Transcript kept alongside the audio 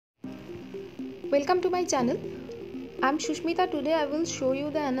Welcome to my channel. I'm Shushmita. Today I will show you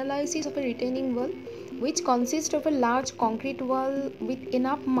the analysis of a retaining wall, which consists of a large concrete wall with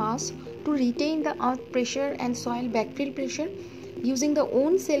enough mass to retain the earth pressure and soil backfill pressure using the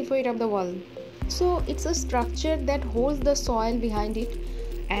own self-weight of the wall. So it's a structure that holds the soil behind it,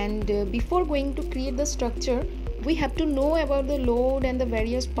 and before going to create the structure, we have to know about the load and the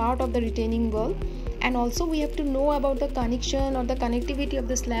various part of the retaining wall, and also we have to know about the connection or the connectivity of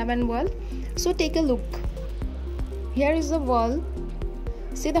the slab and wall. So take a look. Here is the wall.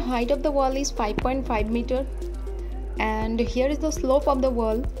 See, the height of the wall is 5.5 meter, and here is the slope of the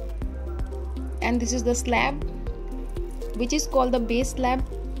wall, and this is the slab, which is called the base slab.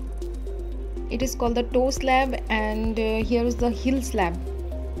 It is called the toe slab, and here is the heel slab.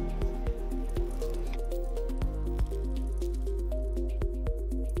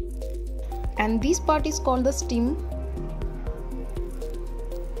 And this part is called the stem.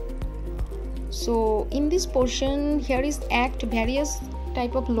 So in this portion, here is act various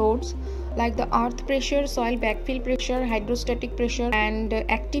type of loads like the earth pressure, soil backfill pressure, hydrostatic pressure, and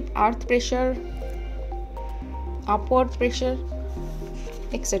active earth pressure, upward pressure,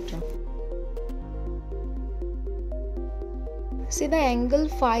 etc. See, the angle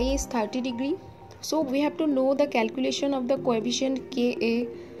phi is 30 degree. So we have to know the calculation of the coefficient Ka.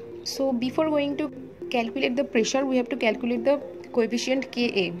 So before going to calculate the pressure, we have to calculate the coefficient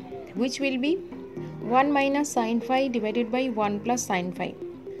Ka, which will be 1 minus sin phi divided by 1 plus sin phi.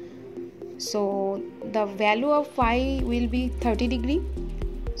 So the value of phi will be 30 degree.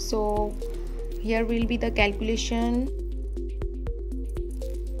 So here will be the calculation.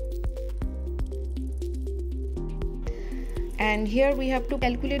 And here we have to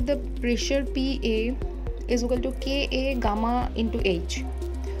calculate the pressure Pa is equal to Ka gamma into H.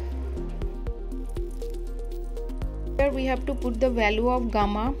 Here we have to put the value of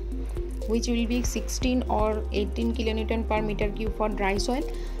gamma, which will be 16 or 18 kilonewton per meter cube for dry soil,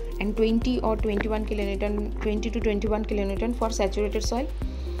 and 20 or 21 kilonewton, 20 to 21 kilonewton for saturated soil.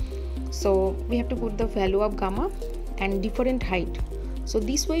 So we have to put the value of gamma and different height. So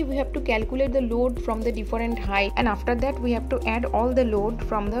this way we have to calculate the load from the different height, and after that we have to add all the load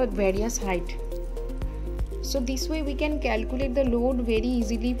from the various height. So this way we can calculate the load very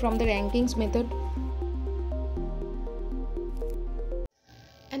easily from the rankings method.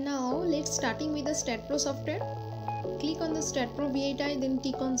 And now let's starting with the StatPro software. Click on the StatPro VHI, then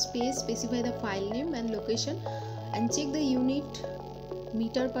tick on space, specify the file name and location, and check the unit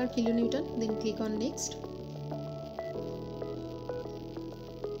meter per kilonewton, then click on next.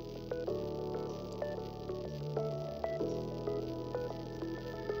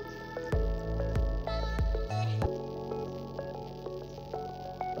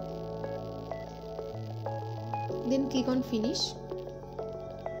 Then click on finish.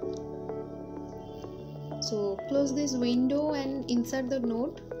 So close this window and insert the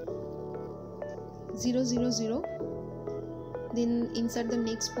node 0, 0, 0. Then insert the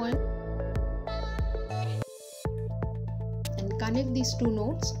next point and connect these two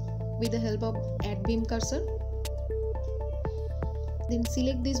nodes with the help of add beam cursor. Then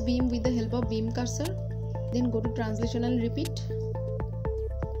select this beam with the help of beam cursor. Then go to translation and repeat.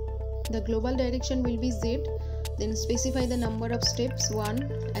 The global direction will be Z. Then specify the number of steps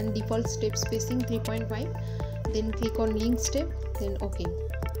 1 and default step spacing 3.5. Then click on link step, then OK.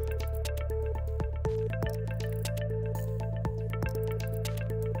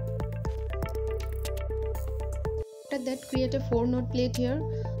 After that, create a 4-node plate here.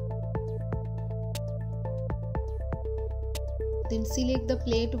 Then select the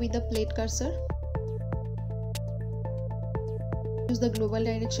plate with the plate cursor. Use the global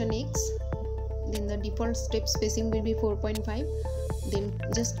direction X. Then the default step spacing will be 4.5. Then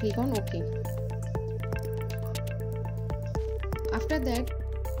just click on OK. After that,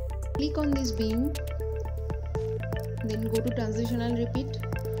 click on this beam, then go to transitional repeat.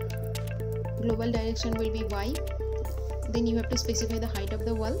 Global direction will be Y. Then you have to specify the height of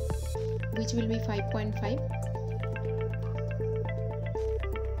the wall, which will be 5.5.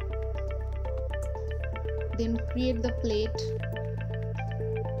 Then create the plate.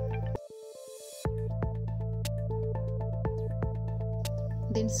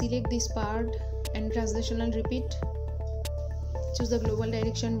 Then select this part and translational repeat. Choose the global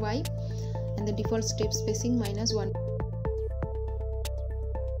direction Y and the default step spacing -1.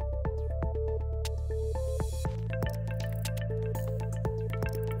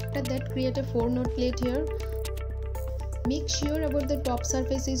 After that, create a 4-node plate here. Make sure about the top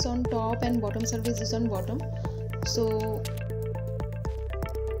surface is on top and bottom surface is on bottom. So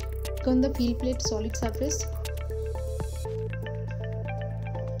click on the fill plate solid surface.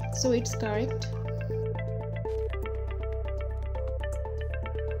 So it's correct.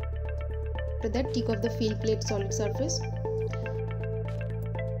 After that, tick off the fill plate solid surface.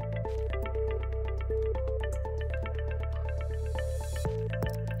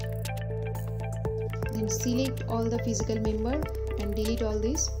 Then select all the physical member and delete all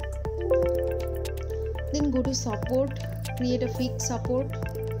this. Then go to support, create a fixed support,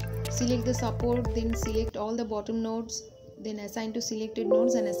 select the support, then select all the bottom nodes, then assign to selected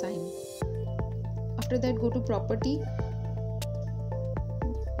nodes and assign. After that, go to property,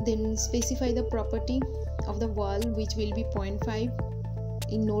 then specify the property of the wall, which will be 0.5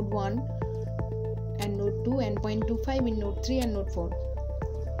 in node 1 and node 2 and 0.25 in node 3 and node 4.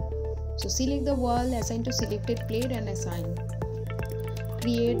 So select the wall, assign to selected plate and assign.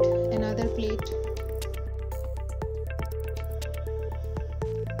 Create another plate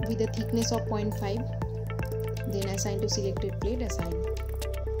with a thickness of 0.5, then assign to selected plate, assign.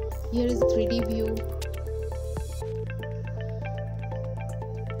 Here is the 3D view.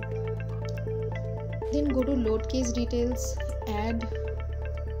 Then go to load case details, add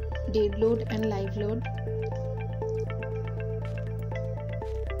dead load and live load.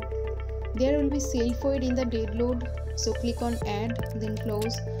 There will be self weight in the dead load, so click on add, then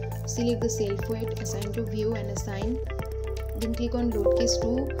close, select the self weight, assign to view and assign. Then click on load case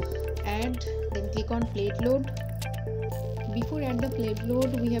 2, add, then click on plate load. Before add the plate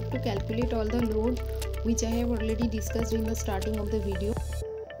load, we have to calculate all the load, which I have already discussed in the starting of the video.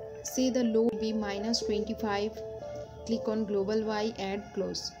 Say the load be -25, click on global Y, add,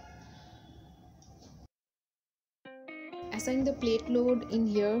 close. Assign the plate load in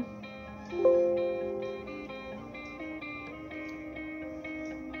here.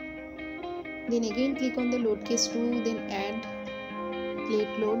 Then again click on the load case 2, then add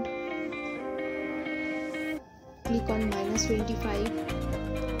plate load. Click on -25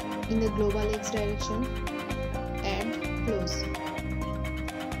 in the global X direction, add, close.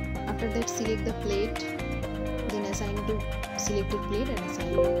 After that, select the plate, then assign to selected plate and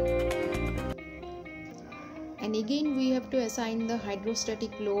assign. And again we have to assign the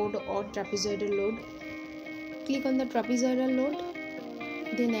hydrostatic load or trapezoidal load. Click on the trapezoidal load,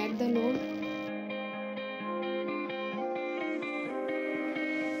 then add the load.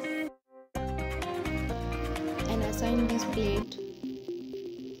 And assign this plate.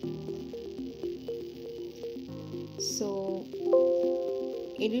 So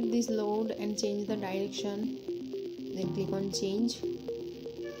edit this load and change the direction, then click on change.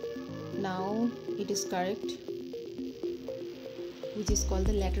 Now it is correct, which is called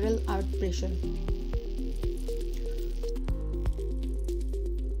the lateral earth pressure.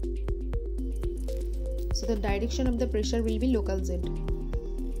 So the direction of the pressure will be local Z.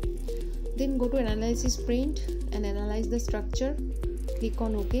 Then go to analysis print and analyze the structure. Click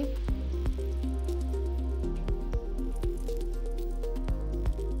on OK.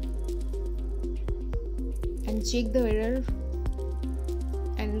 And check the error,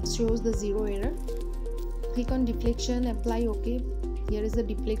 and it shows the 0 error. Click on deflection, apply OK. Here is the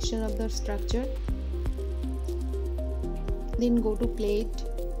deflection of the structure. Then go to plate,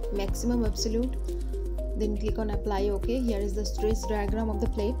 maximum absolute. Then click on apply OK. Here is the stress diagram of the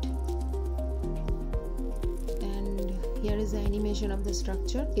plate. And here is the animation of the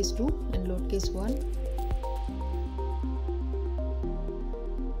structure, case 2 and load case 1.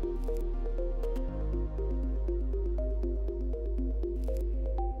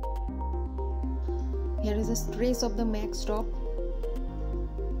 Here is the stress of the max top.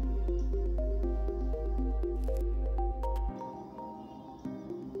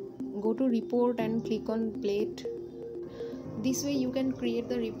 Go to report and click on plate. This way you can create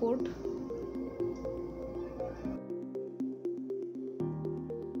the report.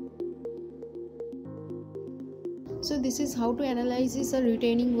 So this is how to analyze a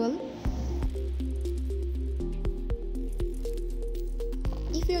retaining wall.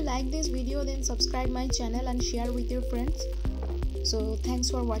 If you like this video, then subscribe my channel and share with your friends. So thanks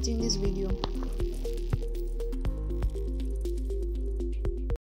for watching this video.